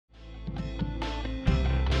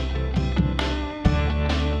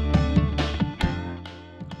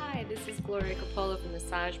Lori Capola from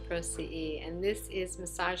Massage Pro CE, and this is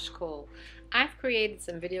Massage School. I've created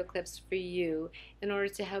some video clips for you in order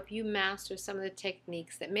to help you master some of the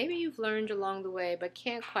techniques that maybe you've learned along the way but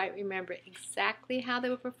can't quite remember exactly how they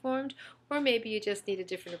were performed, or maybe you just need a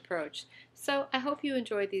different approach. So I hope you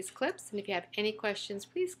enjoyed these clips, and if you have any questions,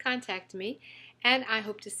 please contact me, and I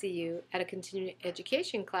hope to see you at a continuing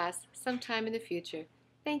education class sometime in the future.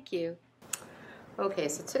 Thank you. Okay,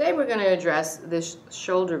 so today we're going to address this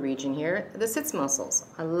shoulder region here, the sits muscles.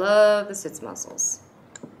 I love the sits muscles.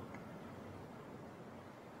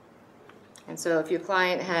 And so if your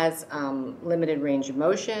client has limited range of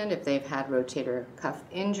motion, if they've had rotator cuff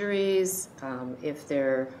injuries, if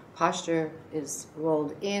their posture is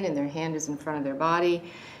rolled in and their hand is in front of their body,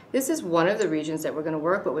 this is one of the regions that we're going to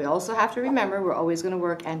work, but we also have to remember we're always going to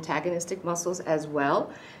work antagonistic muscles as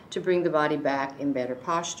well to bring the body back in better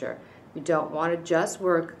posture. We don't want to just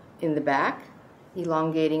work in the back,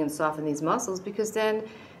 elongating and soften these muscles, because then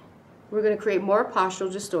we're going to create more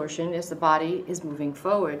postural distortion as the body is moving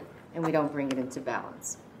forward and we don't bring it into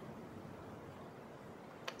balance.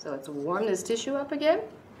 So let's warm this tissue up again.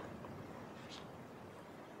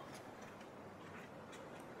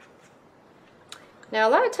 Now,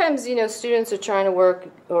 a lot of times, students are trying to work,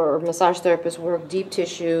 or massage therapists work deep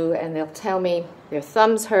tissue, and they'll tell me their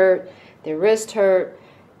thumbs hurt, their wrist hurt,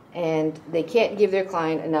 and they can't give their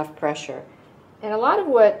client enough pressure. And a lot of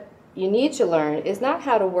what you need to learn is not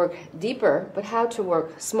how to work deeper, but how to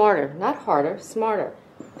work smarter, not harder, smarter.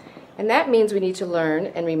 And that means we need to learn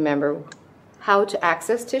and remember how to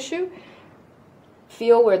access tissue,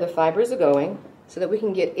 feel where the fibers are going, so that we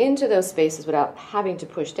can get into those spaces without having to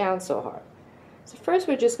push down so hard. So first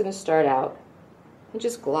we're just going to start out and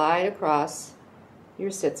just glide across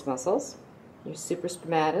your sits muscles, your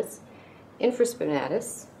supraspinatus,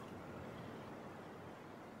 infraspinatus,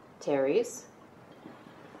 teres,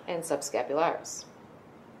 and subscapularis.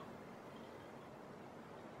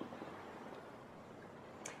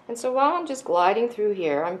 And so while I'm just gliding through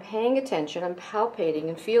here, I'm paying attention, I'm palpating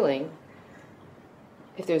and feeling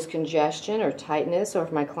if there's congestion or tightness, or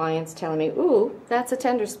if my client's telling me, ooh, that's a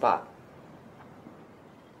tender spot.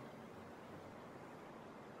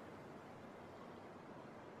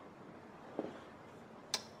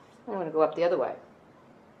 I'm going to go up the other way.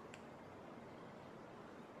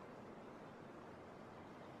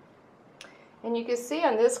 And you can see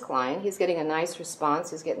on this client, he's getting a nice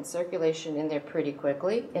response. He's getting circulation in there pretty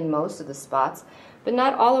quickly in most of the spots, but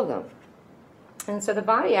not all of them. And so the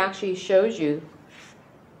body actually shows you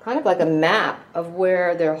kind of like a map of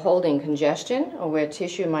where they're holding congestion, or where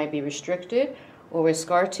tissue might be restricted, or where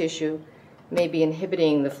scar tissue may be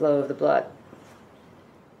inhibiting the flow of the blood.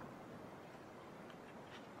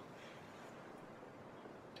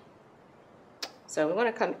 So we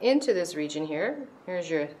want to come into this region here. Here's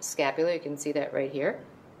your scapula. You can see that right here.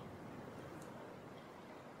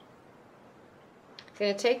 I'm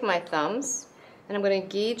going to take my thumbs, and I'm going to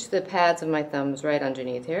gauge the pads of my thumbs right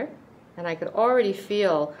underneath here. And I could already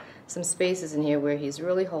feel some spaces in here where he's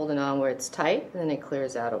really holding on, where it's tight, and then it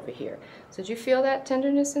clears out over here. So did you feel that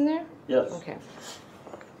tenderness in there? Yes. Okay.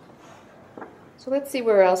 So let's see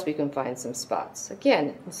where else we can find some spots.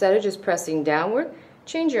 Again, instead of just pressing downward,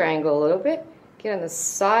 change your angle a little bit. Get on the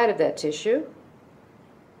side of that tissue.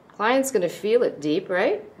 Client's going to feel it deep,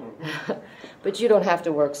 right? Mm-hmm. But you don't have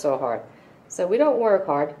to work so hard. So we don't work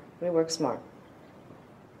hard, we work smart.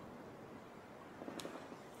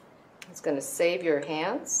 It's going to save your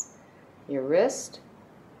hands, your wrist,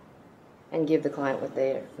 and give the client what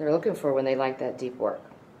they're looking for when they like that deep work.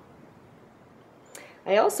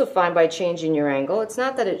 I also find by changing your angle, it's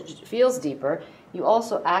not that it feels deeper, you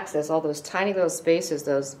also access all those tiny little spaces,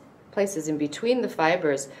 those places in between the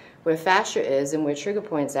fibers where fascia is and where trigger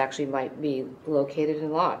points actually might be located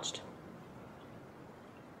and lodged.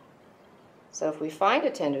 So if we find a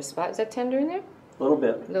tender spot, is that tender in there? A little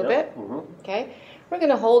bit. A little bit? Mm-hmm. Okay. We're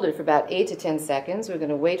going to hold it for about 8 to 10 seconds. We're going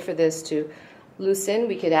to wait for this to loosen.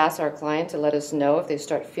 We could ask our client to let us know if they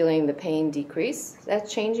start feeling the pain decrease. Is that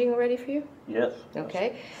changing already for you? Yes.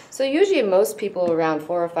 Okay. So usually most people around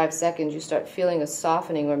 4 or 5 seconds you start feeling a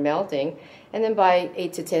softening or melting, and then by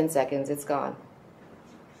 8 to 10 seconds it's gone.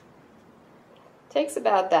 It takes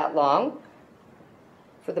about that long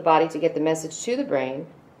for the body to get the message to the brain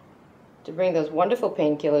to bring those wonderful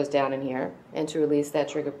painkillers down in here and to release that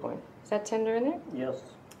trigger point. Is that tender in there? Yes.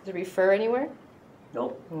 Does it refer anywhere?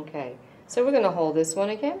 Nope. Okay. So we're going to hold this one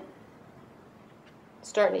again.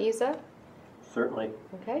 Starting to ease up? Certainly.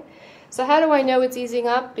 Okay. So how do I know it's easing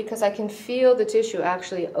up? Because I can feel the tissue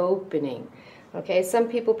actually opening. Okay, some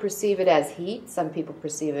people perceive it as heat, some people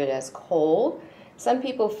perceive it as cold, some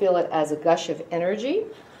people feel it as a gush of energy,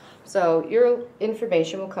 So your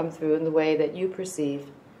information will come through in the way that you perceive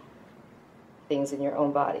things in your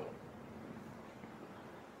own body.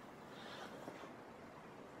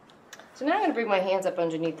 So now I'm going to bring my hands up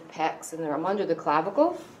underneath the pecs, and I'm under the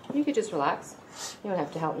clavicle. You could just relax. You don't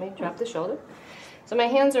have to help me. Drop the shoulder. So my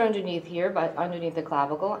hands are underneath here, but underneath the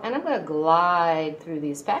clavicle, and I'm going to glide through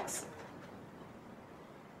these pecs,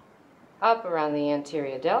 up around the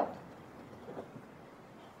anterior delt.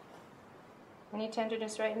 Any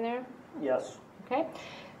tenderness right in there? Yes. Okay.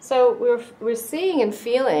 So we're seeing and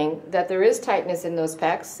feeling that there is tightness in those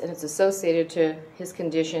pecs, and it's associated to his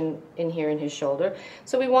condition in here in his shoulder.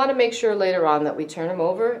 So we want to make sure later on that we turn him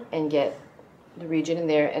over and get the region in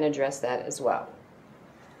there and address that as well.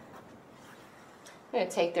 I'm going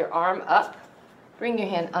to take their arm up, bring your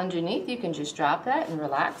hand underneath. You can just drop that and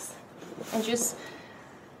relax, and just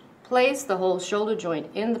place the whole shoulder joint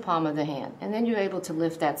in the palm of the hand, and then you're able to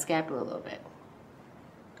lift that scapula a little bit.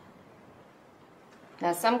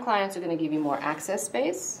 Now, some clients are going to give you more access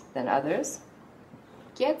space than others.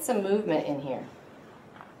 Get some movement in here.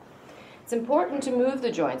 It's important to move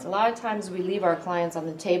the joints. A lot of times we leave our clients on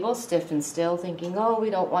the table stiff and still, thinking, oh, we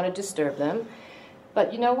don't want to disturb them.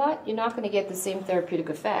 But you know what? You're not going to get the same therapeutic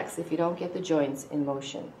effects if you don't get the joints in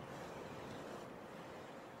motion.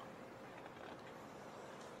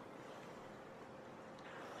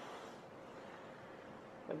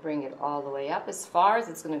 Bring it all the way up as far as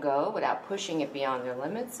it's going to go without pushing it beyond their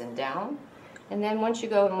limits, and down. And then once you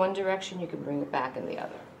go in one direction, you can bring it back in the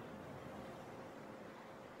other.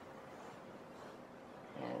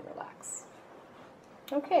 And relax.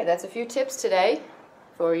 Okay, that's a few tips today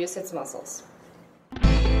for your sits muscles.